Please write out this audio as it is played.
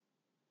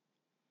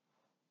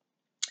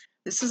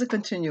This is a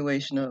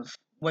continuation of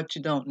What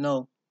You Don't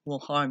Know Will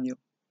Harm You,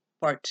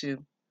 Part 2.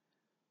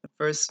 The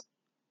first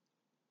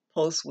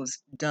post was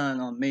done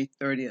on May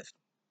 30th.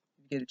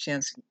 You get a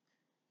chance,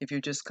 if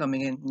you're just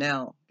coming in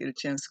now, get a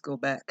chance to go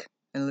back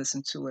and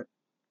listen to it.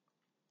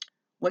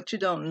 What you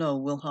don't know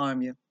will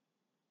harm you.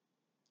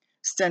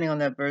 Standing on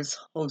that verse,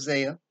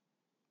 Hosea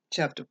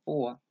chapter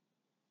 4,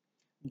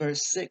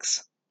 verse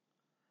 6,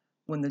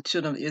 when the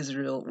children of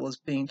Israel was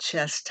being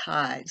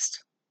chastised.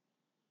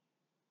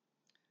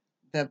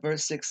 That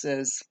verse 6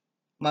 says,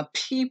 my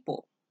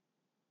people,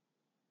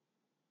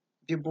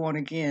 if you're born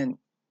again,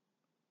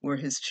 were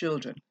his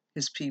children,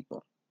 his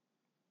people.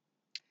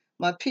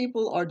 My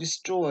people are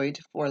destroyed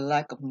for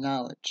lack of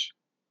knowledge,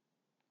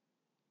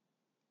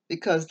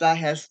 because thou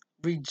hast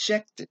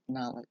rejected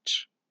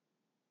knowledge.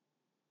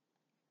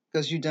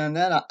 Because you done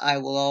that, I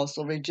will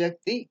also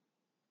reject thee.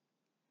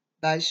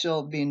 Thou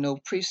shalt be no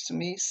priest to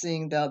me,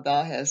 seeing thou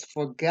hast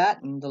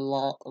forgotten the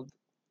law of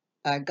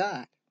thy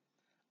God.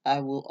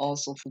 I will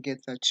also forget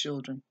thy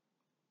children.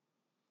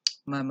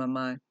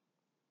 My.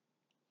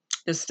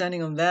 Just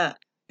standing on that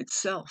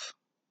itself,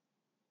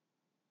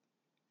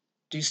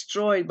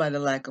 destroyed by the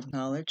lack of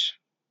knowledge,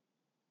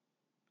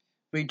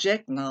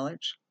 reject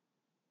knowledge,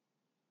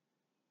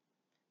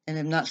 and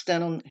have not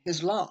stand on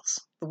his laws,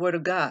 the word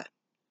of God,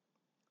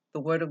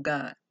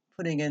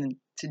 putting in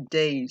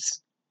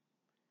today's,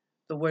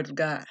 the word of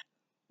God.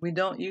 We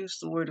don't use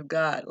the word of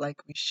God like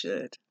we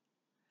should.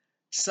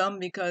 Some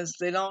because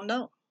they don't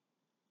know.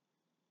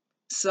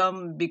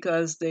 Some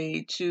because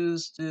they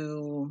choose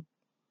to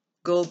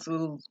go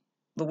through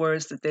the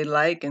words that they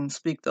like and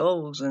speak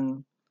those,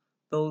 and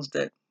those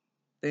that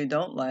they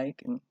don't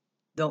like and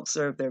don't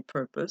serve their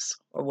purpose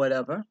or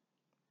whatever.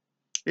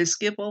 They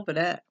skip over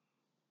that.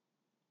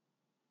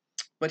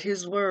 But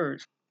his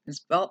word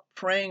is about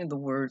praying the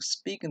word,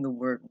 speaking the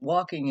word,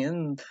 walking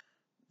in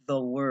the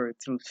word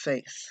through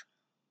faith.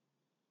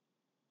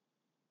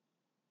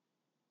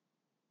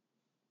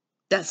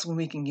 That's when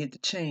we can get the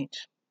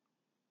change.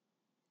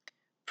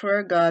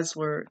 Prayer, God's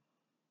word,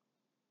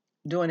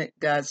 doing it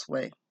God's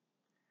way.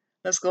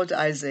 Let's go to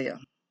Isaiah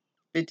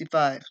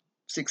 55,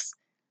 6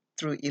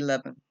 through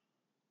 11.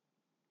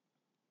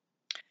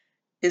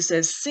 It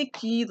says,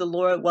 seek ye the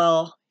Lord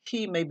while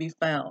he may be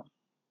found.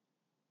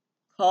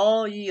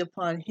 Call ye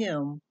upon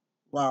him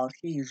while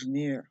he is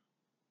near.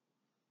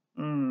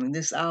 In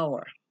this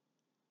hour,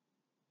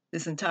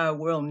 this entire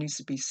world needs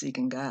to be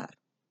seeking God.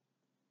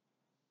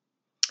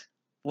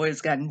 Boy,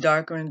 it's gotten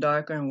darker and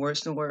darker and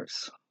worse and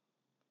worse.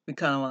 We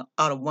come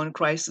out of one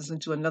crisis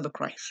into another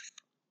crisis.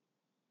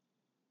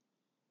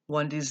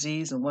 One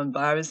disease and one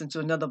virus into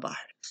another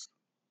virus.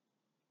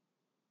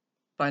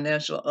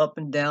 Financial up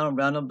and down,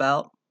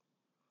 roundabout,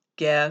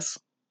 gas,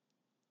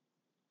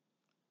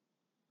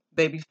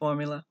 baby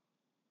formula.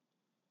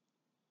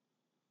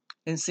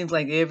 And it seems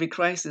like every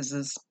crisis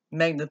is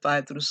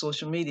magnified through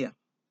social media.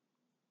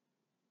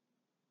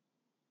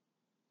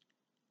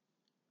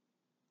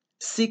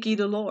 Seek ye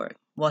the Lord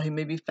while he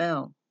may be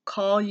found.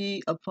 Call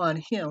ye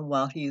upon him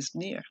while he is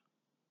near.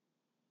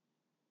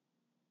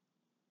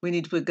 We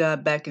need to put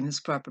God back in his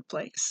proper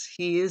place.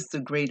 He is the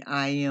great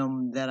I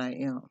am that I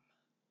am.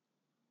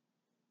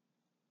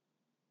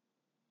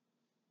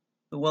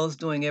 The world's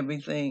doing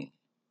everything,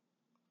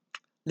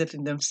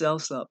 lifting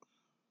themselves up,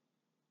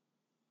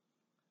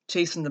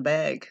 chasing the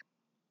bag,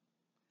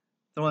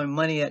 throwing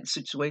money at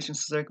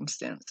situations,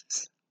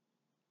 circumstances.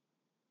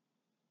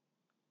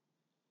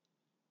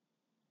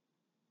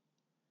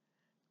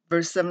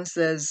 Verse 7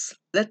 says,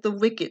 let the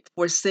wicked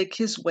forsake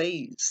his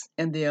ways,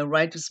 and the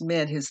unrighteous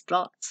man his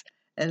thoughts,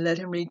 and let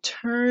him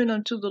return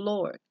unto the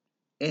Lord,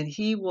 and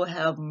he will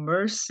have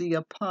mercy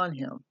upon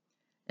him,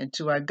 and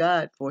to our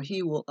God, for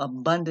he will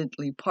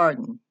abundantly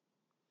pardon.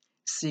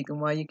 Seek him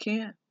while you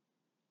can.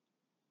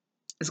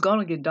 It's going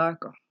to get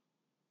darker.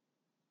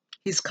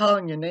 He's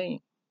calling your name.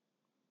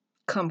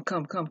 Come,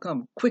 come, come,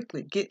 come.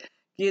 Quickly, get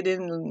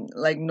in,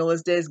 like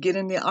Noah's days, get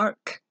in the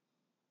ark.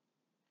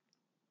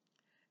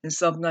 In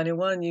Psalm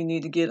 91, you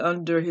need to get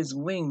under his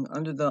wing,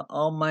 under the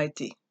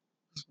Almighty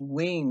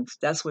wings.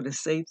 That's where the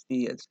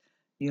safety is.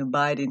 You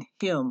abide in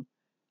him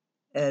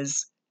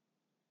as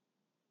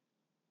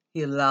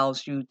he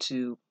allows you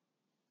to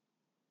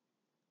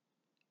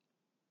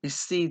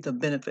receive the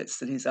benefits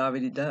that he's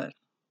already done.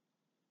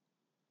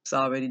 It's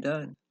already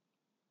done.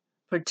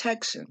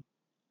 Protection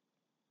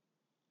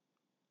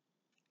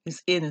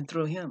is in and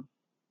through him.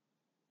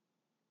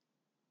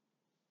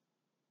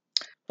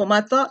 For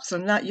my thoughts are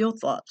not your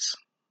thoughts,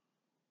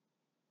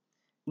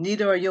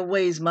 neither are your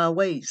ways my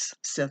ways,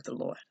 saith the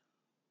Lord.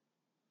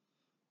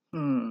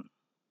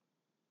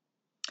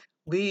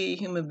 We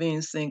human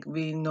beings think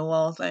we know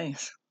all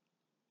things.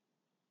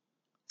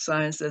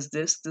 Science says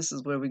this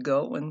is where we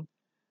go, and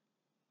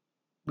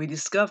we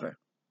discover,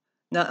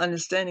 not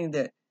understanding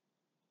that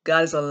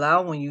God is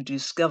allowing you to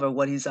discover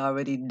what he's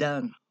already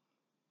done.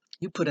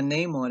 You put a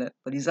name on it,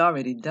 but he's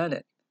already done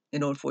it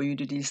in order for you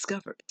to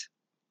discover it.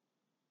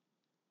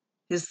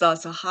 His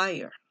thoughts are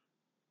higher.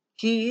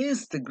 He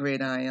is the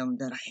great I am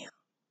that I am.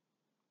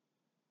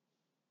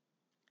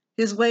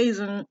 His ways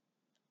are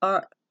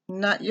are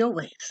not your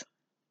ways.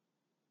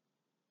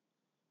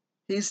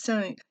 He's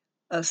telling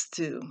us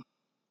to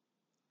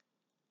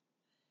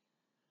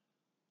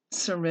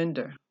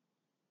surrender.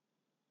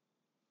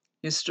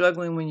 You're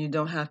struggling when you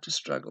don't have to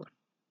struggle.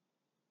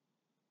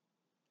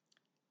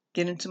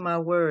 Get into my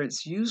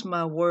words. Use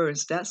my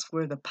words. That's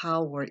where the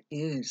power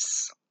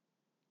is.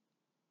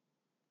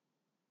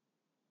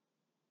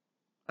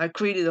 I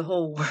created the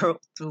whole world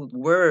through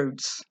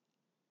words.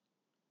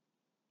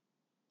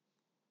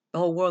 The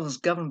whole world is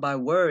governed by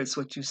words,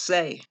 what you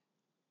say.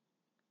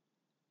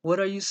 What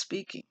are you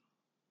speaking?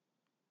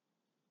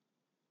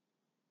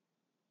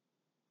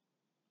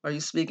 Are you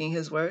speaking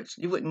his words?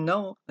 You wouldn't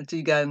know until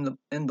you got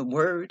in the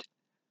word.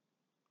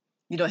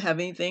 You don't have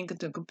anything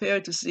to compare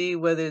to see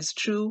whether it's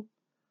true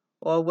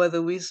or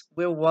whether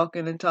we're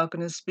walking and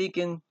talking and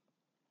speaking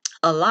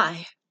a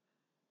lie.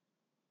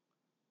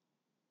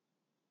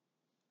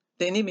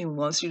 The enemy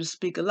wants you to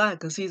speak a lie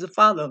because he's a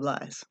father of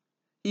lies.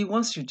 He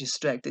wants you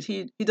distracted.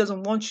 He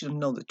doesn't want you to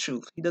know the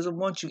truth. He doesn't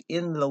want you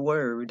in the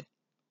word.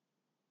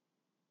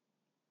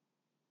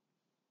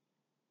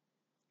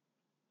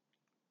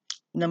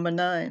 Number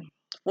 9.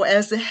 For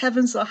as the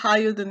heavens are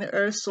higher than the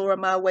earth, so are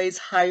my ways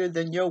higher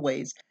than your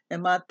ways,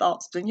 and my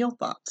thoughts than your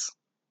thoughts.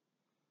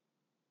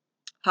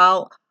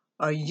 How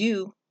are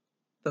you,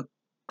 the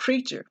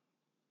creature,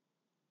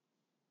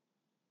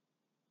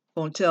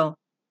 going to tell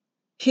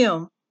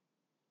him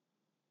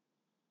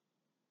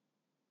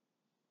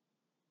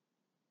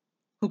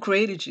who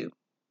created you,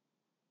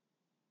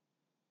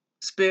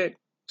 spirit,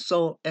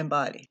 soul, and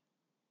body?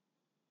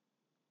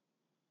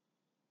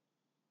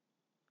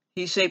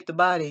 He shaped the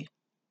body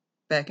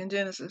back in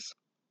Genesis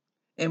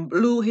and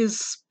blew his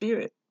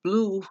spirit,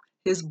 blew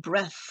his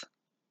breath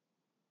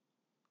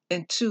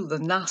into the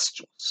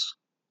nostrils.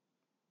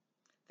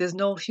 There's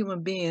no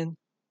human being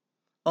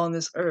on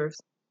this earth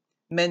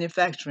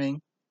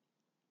manufacturing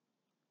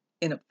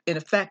in a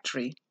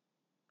factory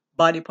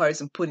body parts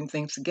and putting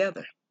things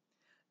together.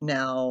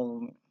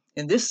 Now,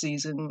 in this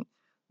season,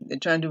 they're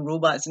trying to do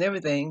robots and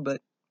everything, but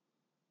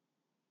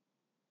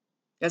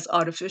that's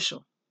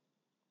artificial.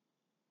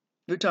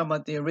 We're talking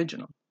about the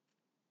original.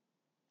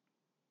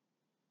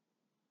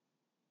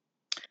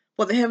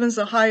 For the heavens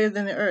are higher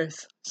than the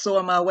earth, so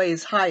are my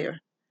ways higher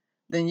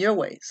than your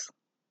ways,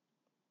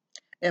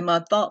 and my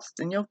thoughts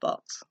than your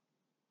thoughts.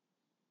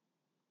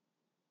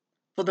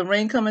 For the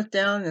rain cometh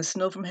down, and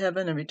snow from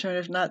heaven, and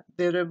returneth not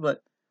thither, but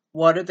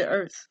water the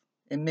earth,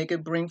 and make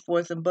it bring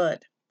forth and bud,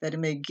 that it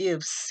may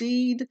give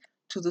seed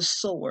to the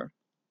sower,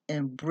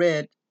 and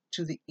bread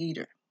to the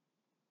eater.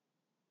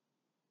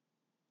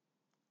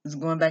 It's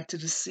going back to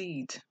the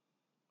seed.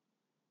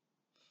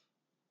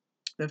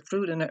 The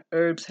fruit and the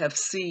herbs have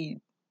seed.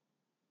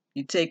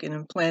 You take it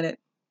and plant it,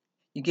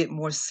 you get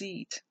more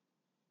seed.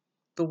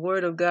 The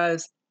word of God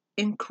is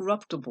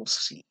incorruptible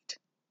seed.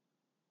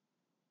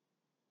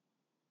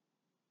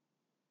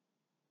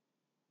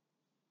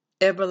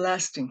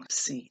 Everlasting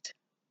seed.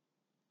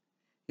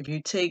 If you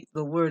take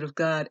the word of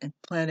God and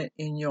plant it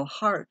in your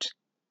heart,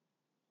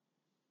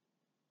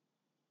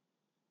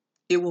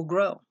 it will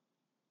grow.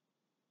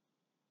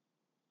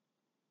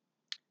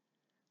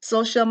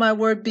 So shall my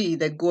word be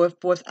that goeth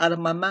forth out of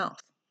my mouth.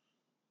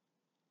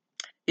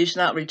 It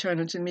shall not return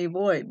unto me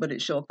void, but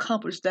it shall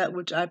accomplish that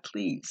which I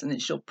please, and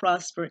it shall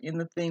prosper in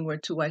the thing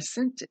whereto I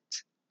sent it.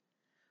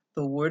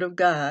 The word of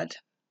God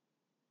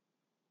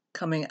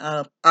coming out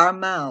of our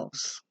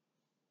mouths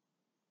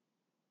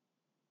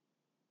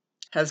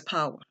has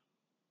power.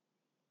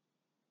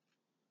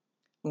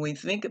 When we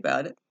think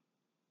about it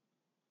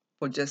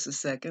for just a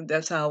second,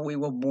 that's how we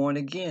were born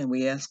again.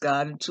 We asked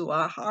God into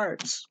our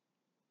hearts,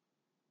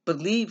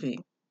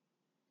 believing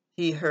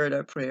he heard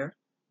our prayer,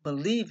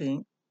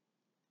 believing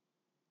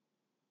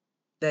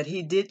that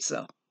he did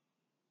so.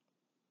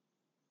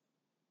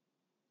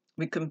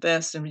 We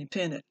confessed and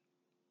repented.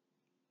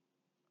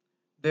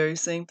 Very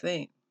same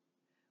thing.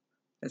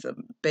 It's a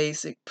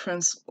basic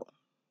principle.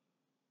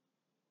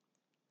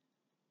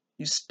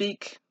 You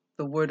speak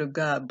the word of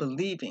God,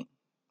 believing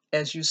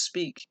as you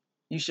speak,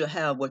 you shall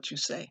have what you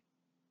say.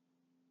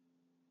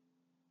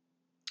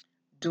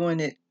 Doing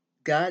it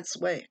God's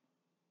way.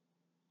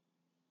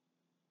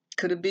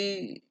 Could it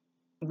be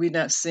we're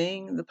not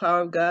seeing the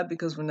power of God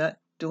because we're not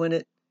doing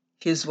it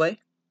his way?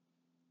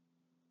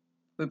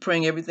 We're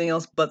praying everything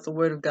else but the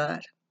word of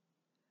God.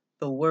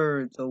 The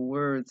word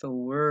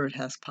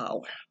has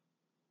power.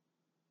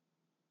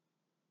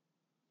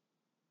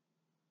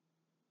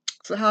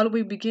 So how do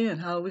we begin?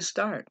 How do we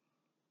start?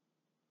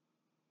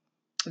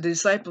 The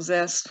disciples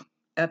asked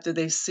after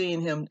they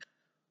seen him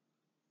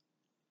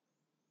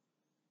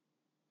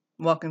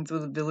walking through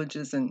the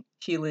villages and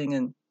healing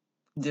and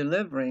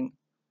delivering,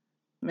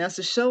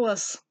 Master, show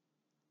us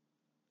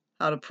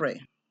how to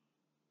pray.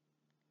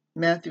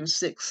 Matthew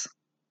 6,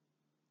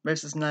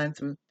 verses 9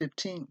 through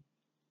 15.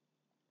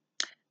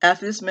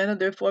 After this manner,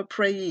 therefore,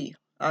 pray ye,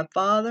 Our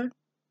Father,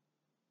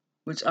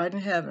 which art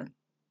in heaven.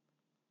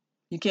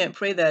 You can't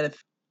pray that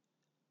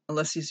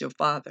unless he's your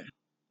Father,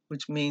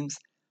 which means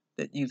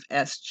that you've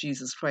asked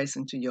Jesus Christ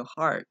into your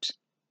heart.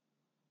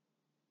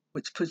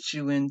 which puts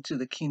you into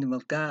the kingdom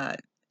of God.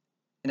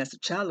 And as a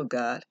child of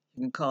God,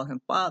 you can call him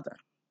Father.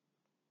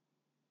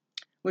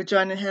 Which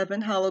art in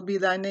heaven, hallowed be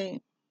thy name.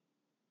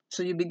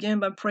 So you begin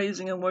by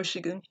praising and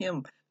worshiping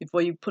him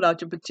before you put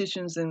out your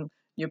petitions and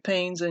your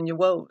pains and your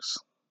woes.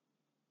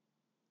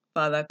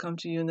 Father, I come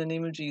to you in the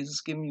name of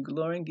Jesus, giving you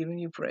glory and giving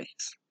you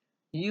praise.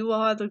 You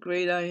are the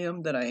great I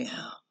am that I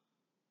am.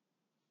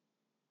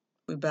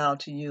 We bow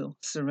to you,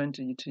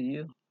 surrender to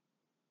you,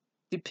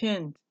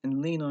 depend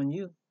and lean on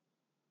you.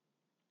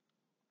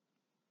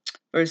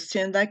 Verse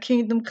 10, thy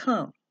kingdom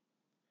come,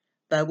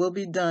 thy will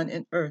be done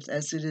in earth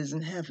as it is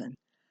in heaven.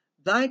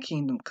 Thy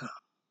kingdom come,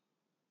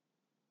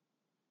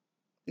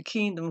 the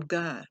kingdom of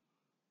God,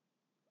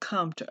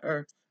 come to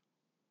earth.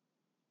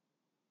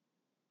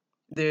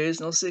 There is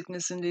no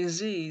sickness and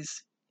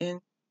disease in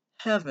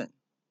heaven.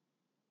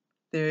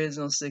 There is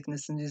no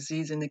sickness and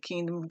disease in the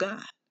kingdom of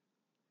God.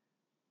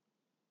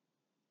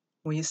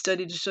 When you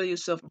study to show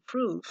yourself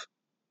approved,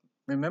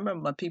 remember,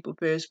 my people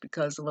perish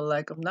because of a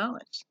lack of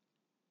knowledge.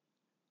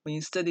 When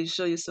you study to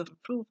show yourself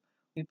approved,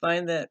 we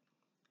find that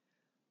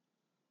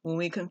when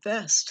we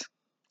confessed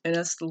and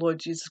asked the Lord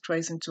Jesus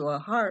Christ into our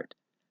heart,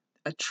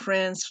 a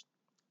transition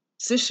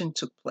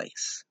took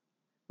place.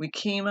 We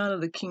came out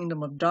of the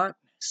kingdom of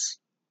darkness,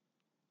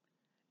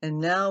 and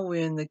now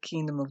we're in the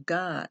kingdom of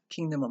God,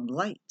 kingdom of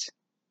light.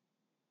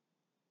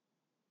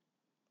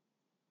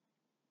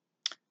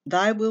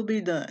 Thy will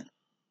be done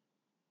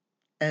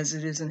as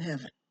it is in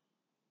heaven.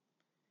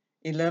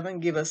 11,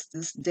 give us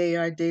this day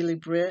our daily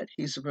bread.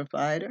 He's a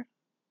provider.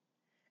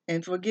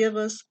 And forgive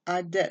us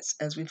our debts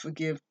as we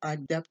forgive our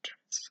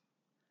debtors.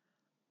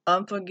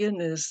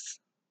 Unforgiveness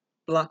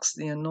blocks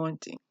the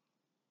anointing.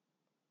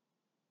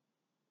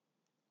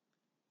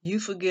 You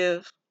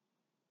forgive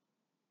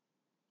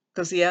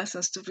because he asks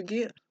us to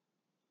forgive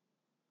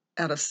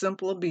out of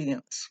simple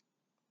obedience.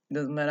 It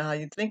doesn't matter how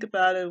you think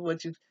about it,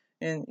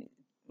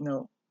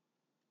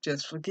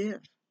 just forgive.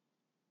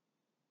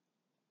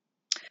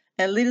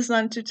 And lead us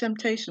not into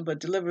temptation, but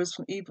deliver us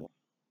from evil.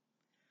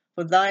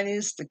 For thine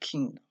is the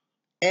kingdom,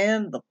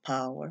 and the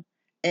power,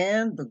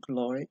 and the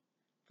glory,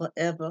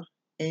 forever.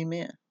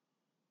 Amen.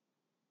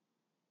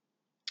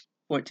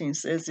 14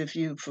 says, if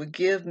you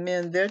forgive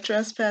men their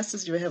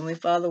trespasses, your heavenly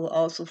Father will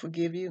also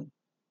forgive you.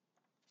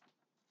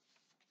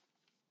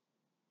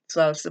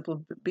 So out of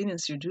simple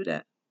obedience, you do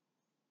that.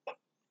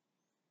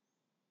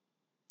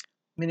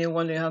 Many are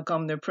wondering how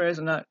come their prayers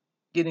are not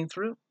getting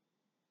through.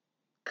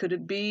 Could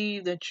it be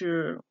that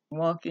you're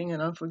walking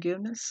in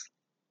unforgiveness?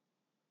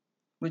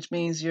 Which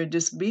means you're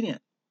disobedient.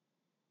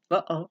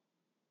 You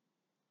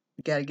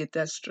got to get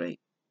that straight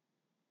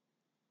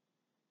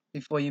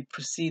before you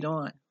proceed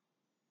on.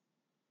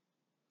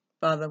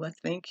 Father, I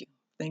thank you.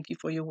 Thank you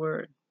for your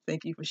word.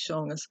 Thank you for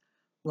showing us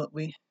what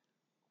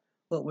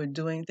we're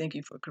doing. Thank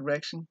you for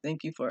correction.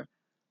 Thank you for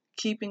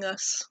keeping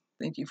us.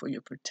 Thank you for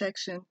your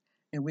protection.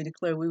 And we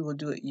declare we will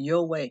do it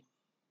your way,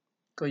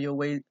 because your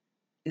way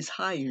is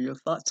higher. Your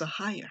thoughts are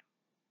higher.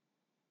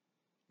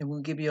 And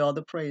we'll give you all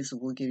the praise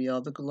and we'll give you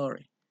all the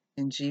glory.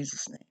 In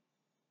Jesus' name.